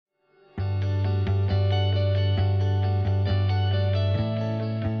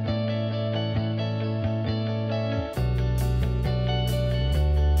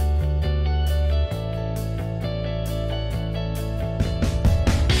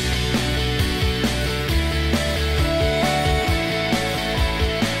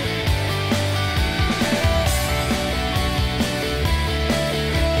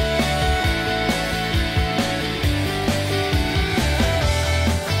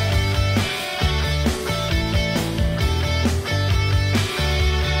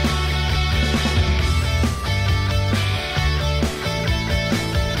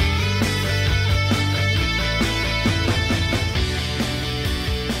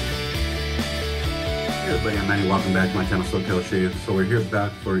everybody, I'm Manny. Welcome back to my channel, SoCal Shave. So we're here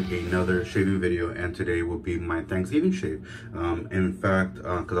back for another shaving video, and today will be my Thanksgiving shave. In fact,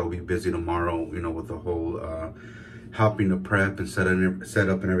 because I'll be busy tomorrow, you know, with the whole helping to prep and set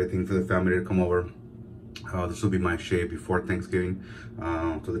up and everything for the family to come over. This will be my shave before Thanksgiving,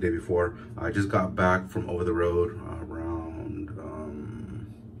 so the day before. I just got back from over the road around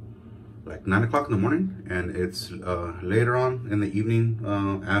like 9 o'clock in the morning, and it's later on in the evening,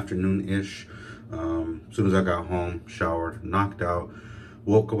 afternoon-ish. As soon as I got home, showered, knocked out,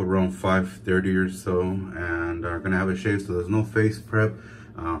 woke up around 5:30 or so, and are gonna have a shave. So there's no face prep.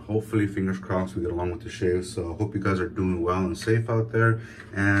 Hopefully, fingers crossed, we get along with the shave. So I hope you guys are doing well and safe out there,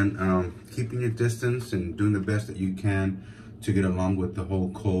 and keeping your distance and doing the best that you can to get along with the whole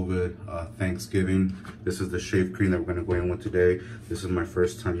COVID Thanksgiving. This is the shave cream that we're gonna go in with today. This is my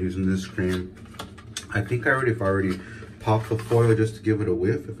first time using this cream. I think I already popped the foil just to give it a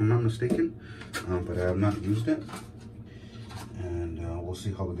whiff, if I'm not mistaken, but I have not used it, and we'll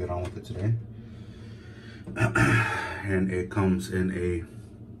see how we get on with it today. And it comes in a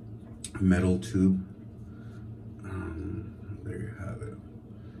metal tube. There you have it.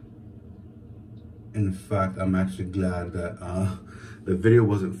 In fact, I'm actually glad that the video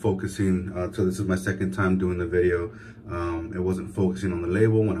wasn't focusing, so this is my second time doing the video. It wasn't focusing on the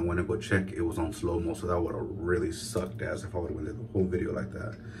label. When I went to go check, it was on slow-mo, so that would have really sucked ass if I would have went through the whole video like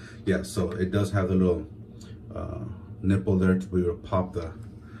that. Yeah, so it does have the little nipple there to be able to pop the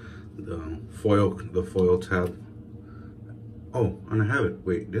foil tab. Oh, and I have it.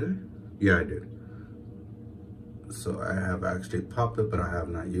 Wait, did I? Yeah, I did. So I have actually popped it, but I have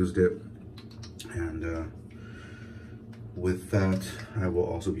not used it. And with that, I will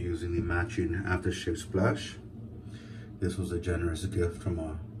also be using the matching Aftershave Splash. This was a generous gift from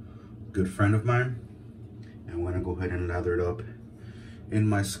a good friend of mine. And I'm gonna go ahead and lather it up in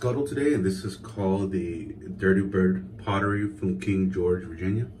my scuttle today. And this is called the Dirty Bird Pottery from King George,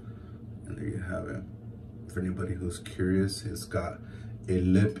 Virginia. And there you have it. For anybody who's curious, it's got a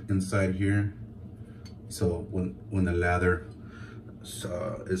lip inside here. So when the lather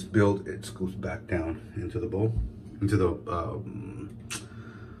is built, it scoops back down into the bowl, into the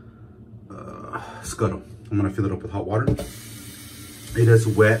scuttle. I'm gonna fill it up with hot water. It is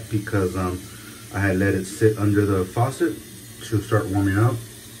wet because I had let it sit under the faucet to start warming up.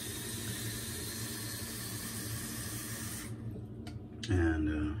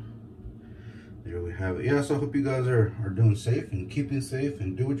 And there we have it. Yeah, so I hope you guys are doing safe and keeping safe,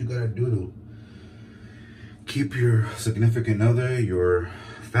 and do what you gotta do to keep your significant other, your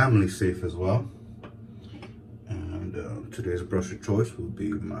family safe as well. And today's brush of choice will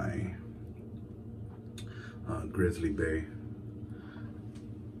be my Grizzly Bay.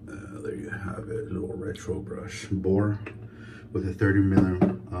 There you have it, little retro brush, Boar, with a 30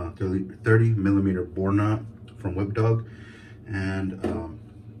 millimeter Boar knot from Whip Dog. And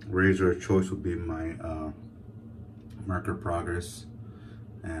razor of choice would be my Merkur Progress.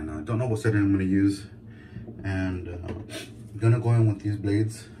 And I don't know what setting I'm going to use. And I'm going to go in with these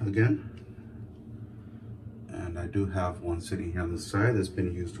blades again. And I do have one sitting here on the side that's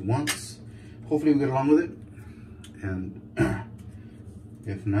been used once. Hopefully we get along with it. And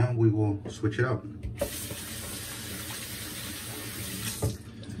if not, we will switch it out.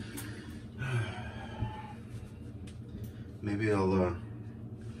 Maybe I'll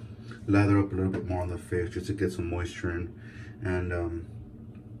lather up a little bit more on the face just to get some moisture in. And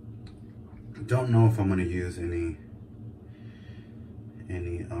don't know if I'm going to use any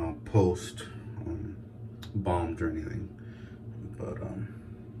post balms or anything, but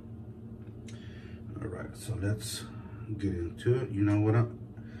all right, so let's get into it. You know what,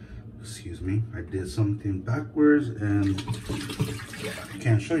 excuse me, I did something backwards, and I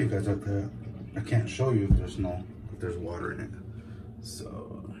can't show you guys like that. I can't show you if there's water in it.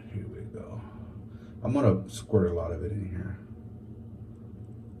 So here we go. I'm gonna squirt a lot of it in here.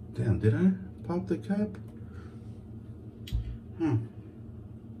 Damn, did I pop the cap?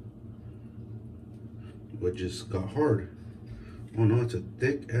 What just got hard? Oh no, it's a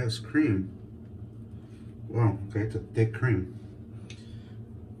thick ass cream. Wow, okay, it's a thick cream.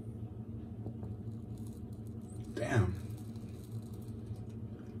 Damn.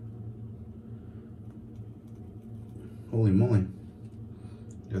 Holy moly.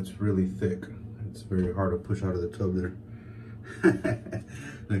 That's really thick. It's very hard to push out of the tub there.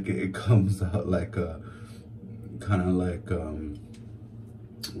 Like it comes out like a, kind of like,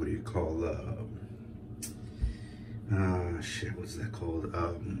 what do you call, shit, what's that called?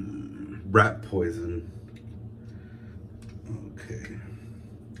 Rat poison. Okay.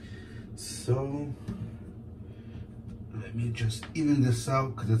 So, Let me just even this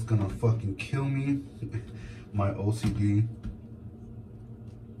out because it's gonna fucking kill me. My OCD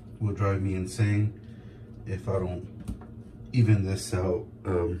will drive me insane if I don't even this out.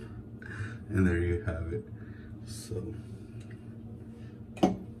 And there you have it. So,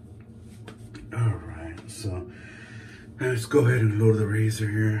 all right. So let's go ahead and load the razor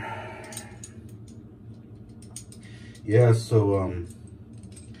here. Yeah. So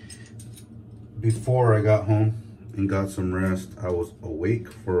before I got home and got some rest, I was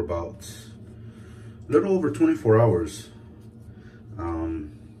awake for about a little over 24 hours.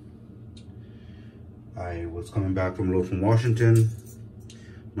 I was coming back from load from Washington.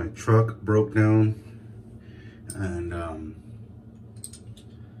 My truck broke down and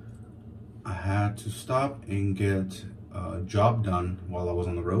I had to stop and get a job done while I was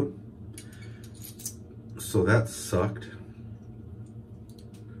on the road. So that sucked.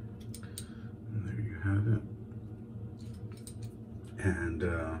 And there you have it. And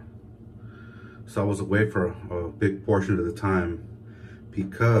so I was away for a big portion of the time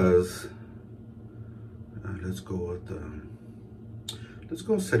because let's go with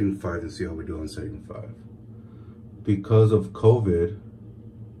setting 5 and see how we do on setting 5. Because of COVID,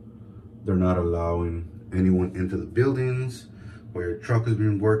 they're not allowing anyone into the buildings where your truck is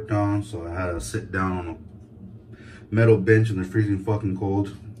being worked on. So I had to sit down on a metal bench in the freezing fucking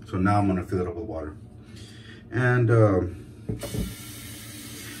cold. So now I'm gonna fill it up with water. And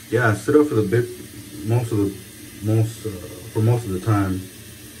yeah, I sit up for most of the time,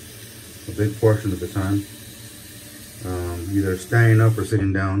 a big portion of the time, either standing up or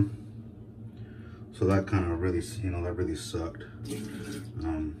sitting down. So that kind of really, that really sucked.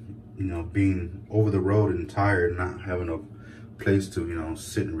 Being over the road and tired, not having a place to,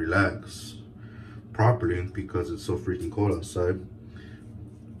 sit and relax properly because it's so freaking cold outside.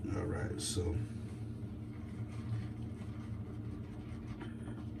 All right, so.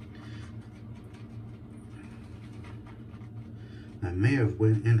 I may have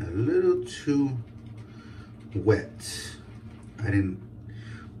went in a little too wet.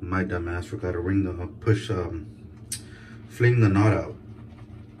 My dumbass forgot to fling the knot out.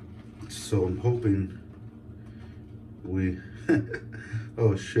 So I'm hoping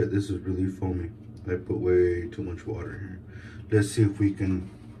oh shit, this is really foamy. I put way too much water here. Let's see if we can,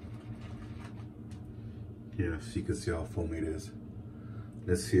 so you can see how foamy it is.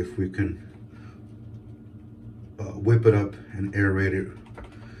 Let's see if we can whip it up and aerate it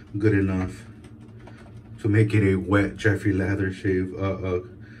good enough to make it a wet Jeffrey lather shave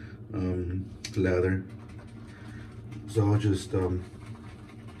lather. So I'll just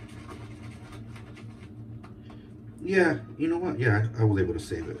yeah, you know what, yeah, I was able to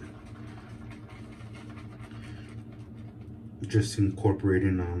save it. Just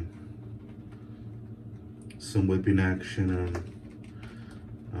incorporating some whipping action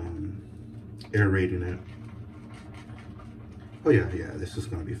and aerating it. Oh yeah, this is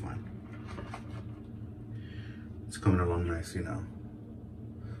gonna be fine. It's coming along nicely now.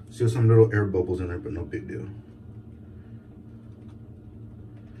 Still some little air bubbles in there, but no big deal.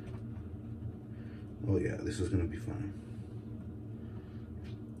 Oh yeah, this is gonna be fine.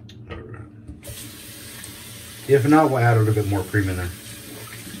 All right. If not, we'll add a little bit more cream in there.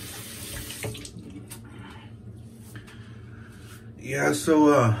 Yeah,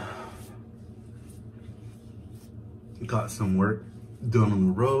 so got some work done on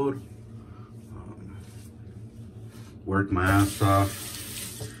the road. Worked my ass off.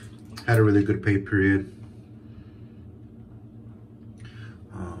 Had a really good pay period.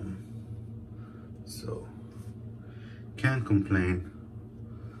 So can't complain.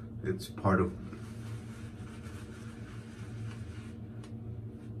 It's part of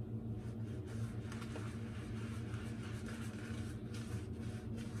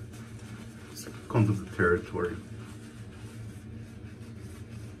comes with the territory.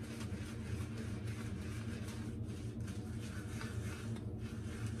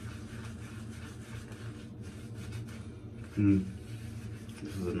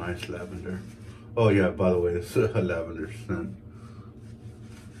 This is a nice lavender. Oh yeah, by the way, it's a lavender scent.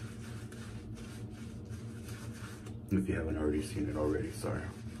 If you haven't already seen it already, sorry.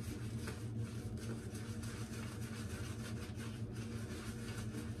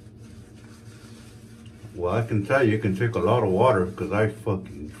 Well, I can tell you, it can take a lot of water because I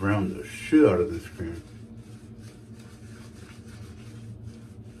fucking drowned the shit out of this cream.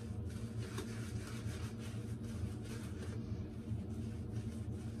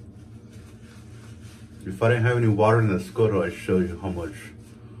 If I didn't have any water in the scuttle, I'd show you how much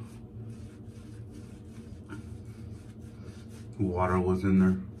water was in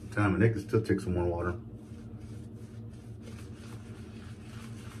there. Damn it, they can still take some more water.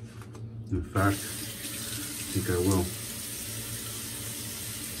 In fact, I think I will.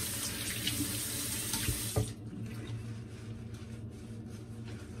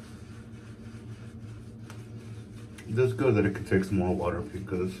 It's good that it can take some more water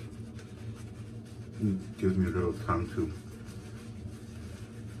because it gives me a little time to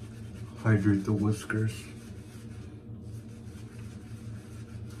hydrate the whiskers.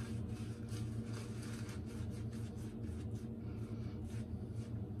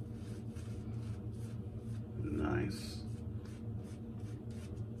 Nice.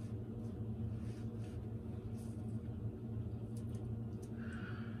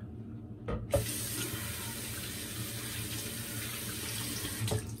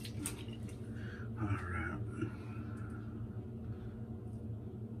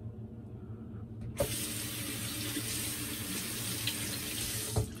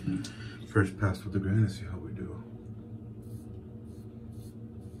 First pass with the grain, let's see how we do.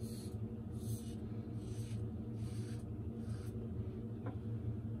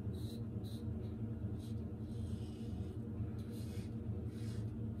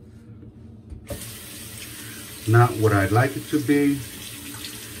 Not what I'd like it to be.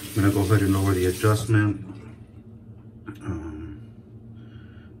 I'm gonna go ahead and lower the adjustment.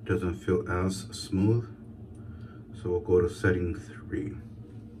 Doesn't feel as smooth. So we'll go to setting 3.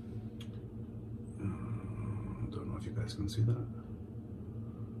 Don't know if you guys can see that.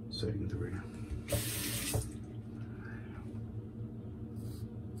 Setting 3.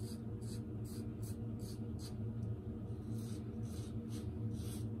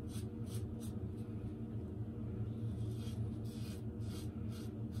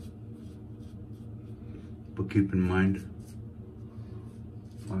 But keep in mind,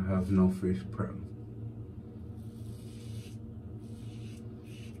 I have no face prep.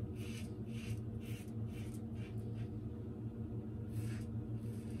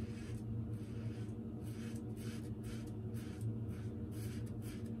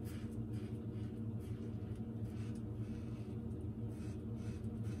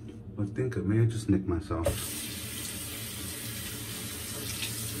 I think I may have just nicked myself.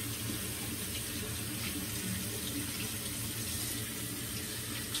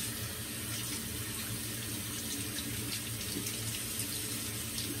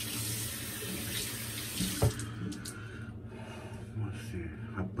 Let's see,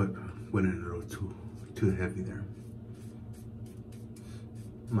 went in a little too heavy there.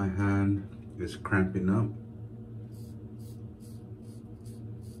 My hand is cramping up.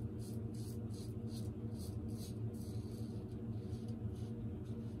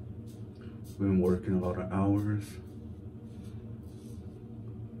 Been working a lot of hours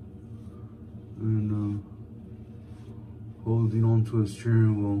and holding on to a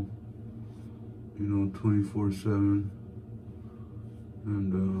steering wheel, you know, 24/7,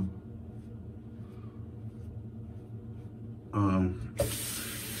 and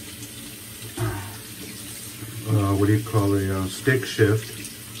what do you call a stick shift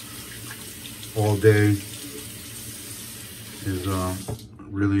all day is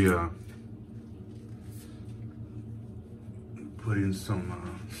really putting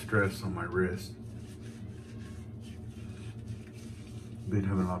some stress on my wrist. Been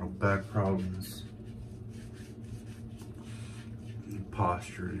having a lot of back problems,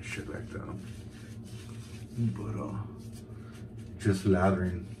 posture and shit like that. But just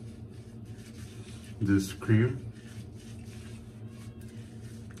lathering this cream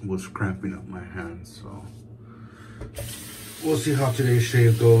was cramping up my hands, so we'll see how today's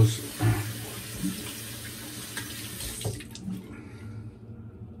shave goes.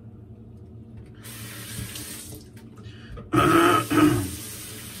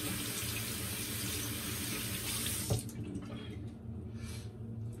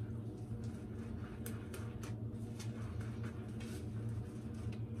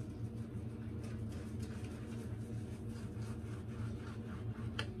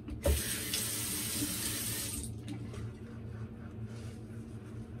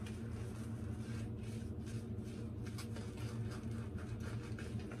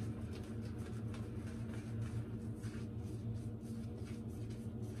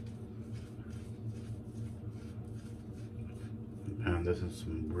 Man, this is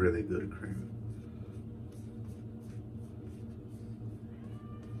some really good cream.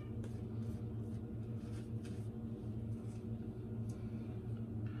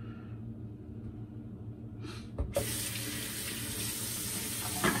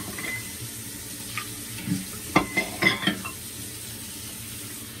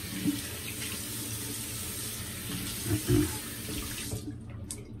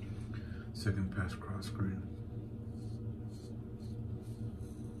 Second pass cross grain.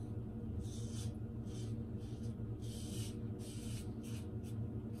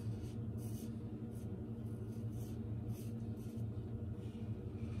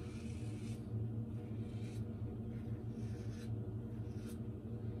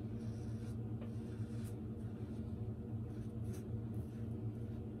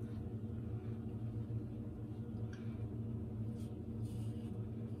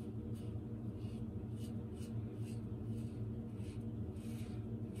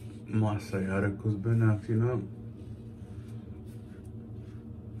 My sciatica's been acting up.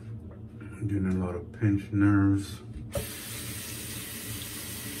 Getting a lot of pinched nerves.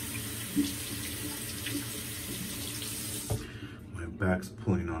 My back's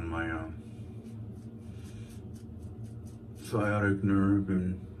pulling on my sciatic nerve,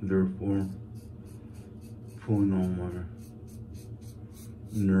 and therefore pulling on my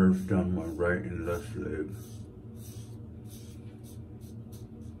nerves down my right and left leg.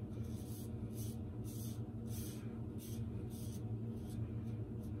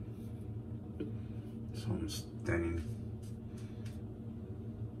 So I'm standing.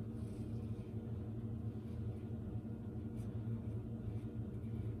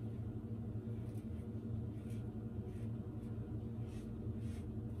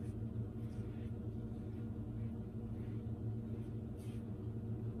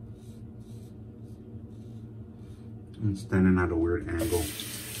 I'm standing at a weird angle.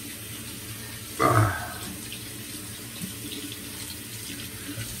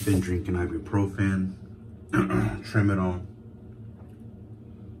 Been drinking ibuprofen, Tramadol.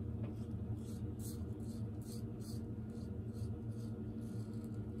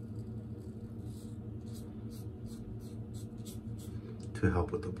 To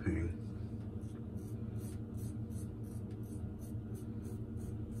help with the pain.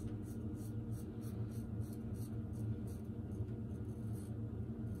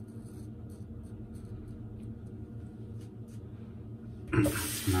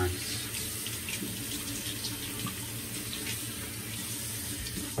 Nice.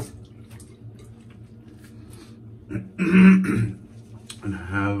 And I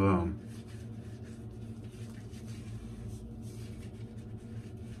have I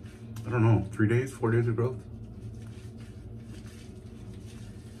don't know, 3 days, 4 days of growth.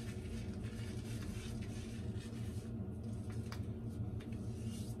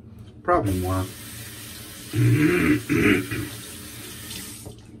 Probably more.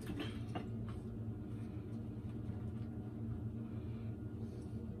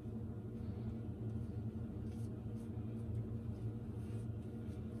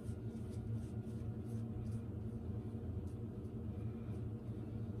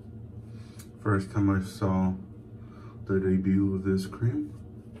 First time I saw the debut of this cream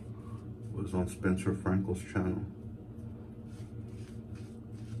was on Spencer Frankel's channel.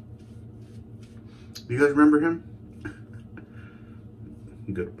 You guys remember him?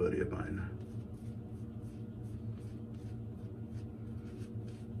 Good buddy of mine.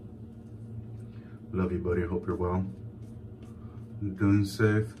 Love you, buddy. I hope you're well. Doing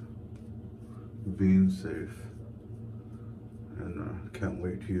safe, being safe. And can't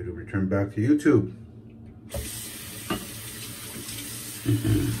wait for you to return back to YouTube.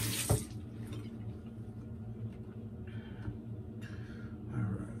 All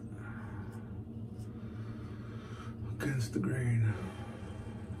right. Against the grain.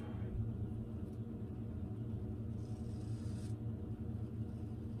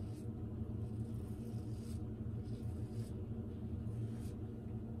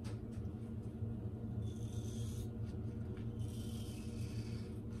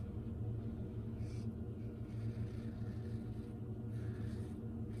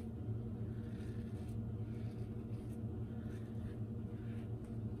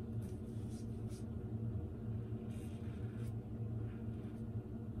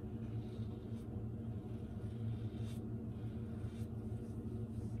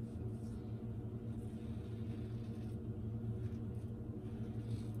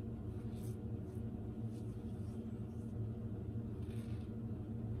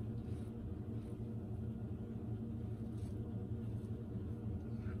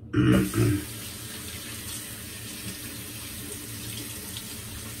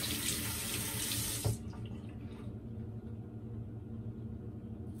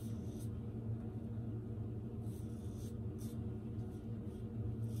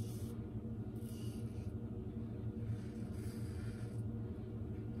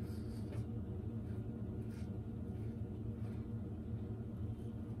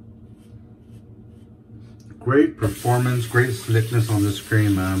 Great performance, great slickness on this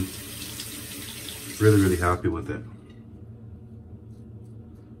cream, man. Really, really happy with it.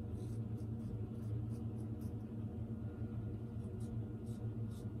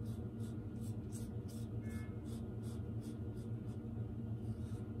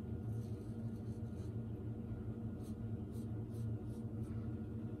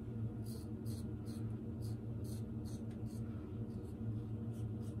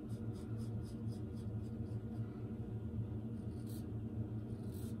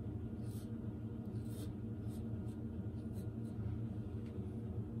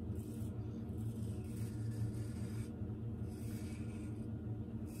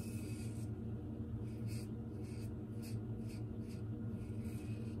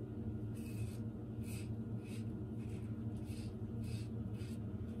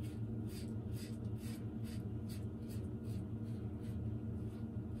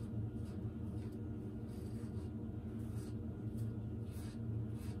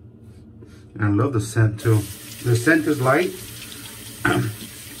 And I love the scent too. The scent is light,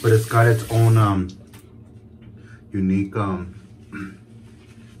 but it's got its own unique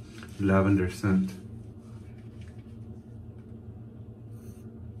lavender scent.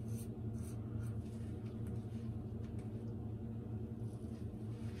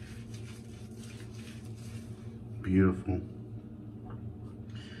 Beautiful.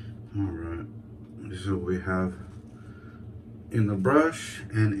 All right, this is what we have in the brush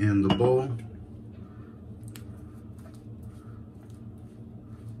and in the bowl.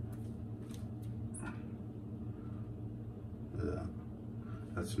 Yeah,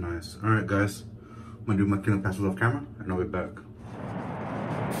 that's nice. All right, guys, I'm gonna do my cleanup passes off camera, and I'll be back.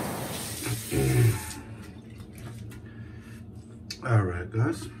 All right,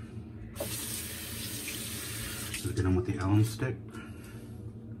 guys. Let's get in with the alum stick.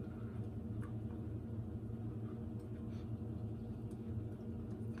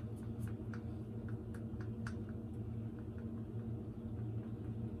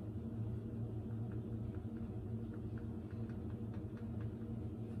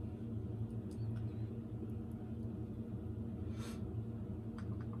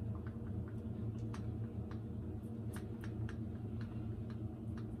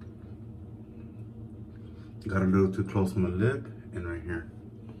 Got a little too close on the lip and right here.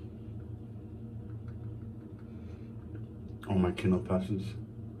 On my Kindle passes.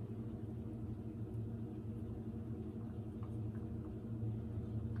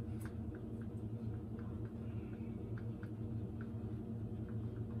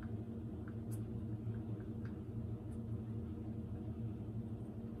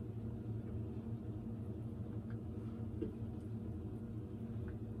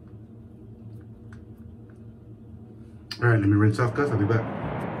 All right, let me rinse off, guys. I'll be back.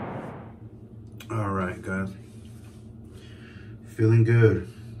 All right, guys. Feeling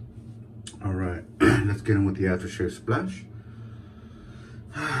good. All right, let's get in with the aftershave splash.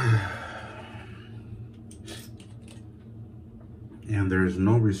 And there's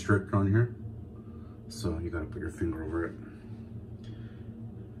no restrict on here, so you gotta put your finger over it.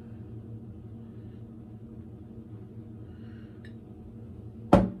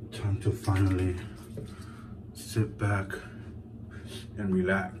 Time to finally sit back and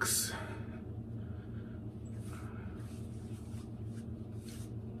relax.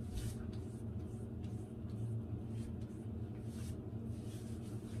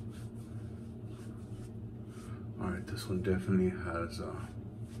 All right, this one definitely has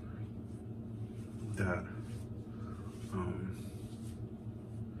that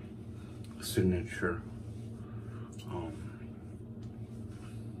signature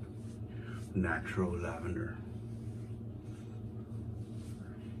natural lavender.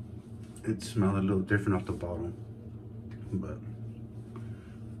 It smells a little different off the bottle, but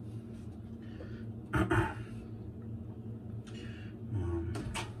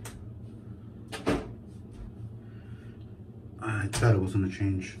I thought it was gonna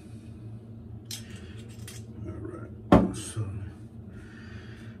change. All right, so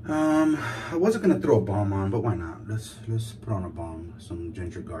I wasn't gonna throw a balm on, but why not? Let's put on a balm, some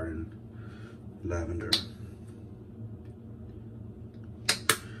ginger garden lavender.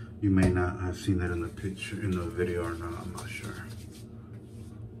 You may not have seen that in the picture, in the video or not, I'm not sure.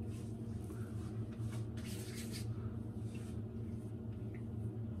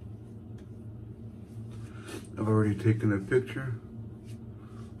 I've already taken a picture,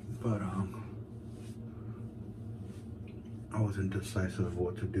 but I was indecisive of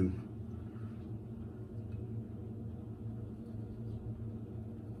what to do.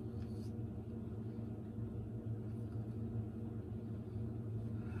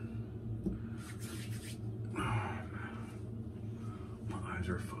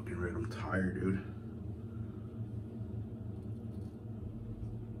 Are fucking red. I'm tired, dude.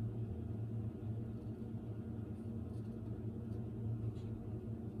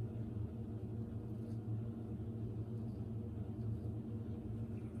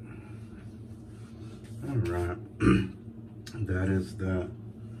 All right. That is that.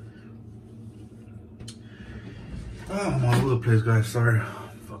 Oh, I'm all over the place, guys. Sorry.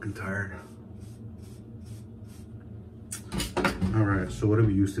 I'm fucking tired. All right, so what did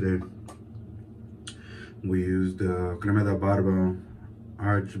we use today? We used crema de barba,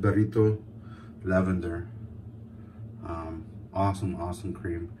 Ach Brito, lavender. Awesome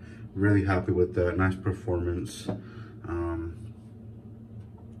cream. Really happy with that. Nice performance.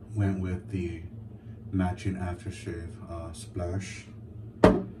 Went with the matching aftershave splash.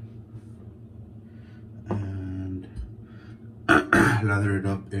 And lathered it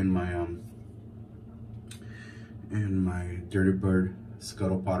up in my Dirty Bird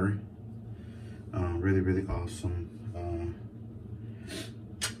Scuttle Pottery. Really, really awesome.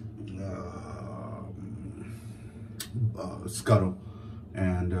 Scuttle,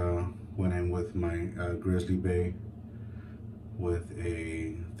 and went in with my Grizzly Bay with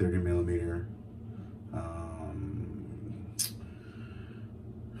a 30 millimeter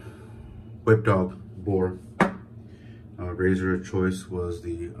whip dog Boar. Razor of choice was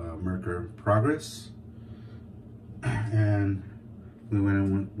the Merkur Progress, and we went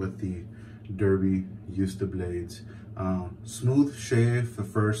in with the Derby Usta blades. Smooth shave for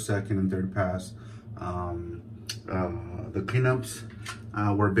first, second, and third pass. The cleanups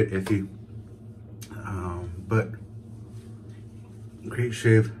were a bit iffy, but great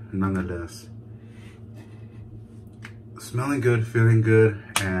shave nonetheless. Smelling good, feeling good,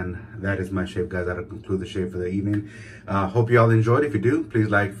 and that is my shave, guys. That'll conclude the shave for the evening. Hope you all enjoyed. If you do, please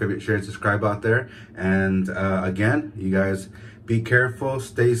like, favorite, share, and subscribe out there. And again, you guys be careful,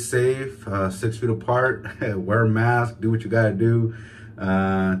 stay safe, 6 feet apart, wear a mask, do what you gotta do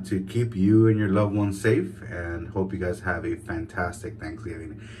to keep you and your loved ones safe. And hope you guys have a fantastic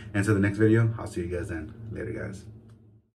Thanksgiving. And so the next video, I'll see you guys then. Later, guys.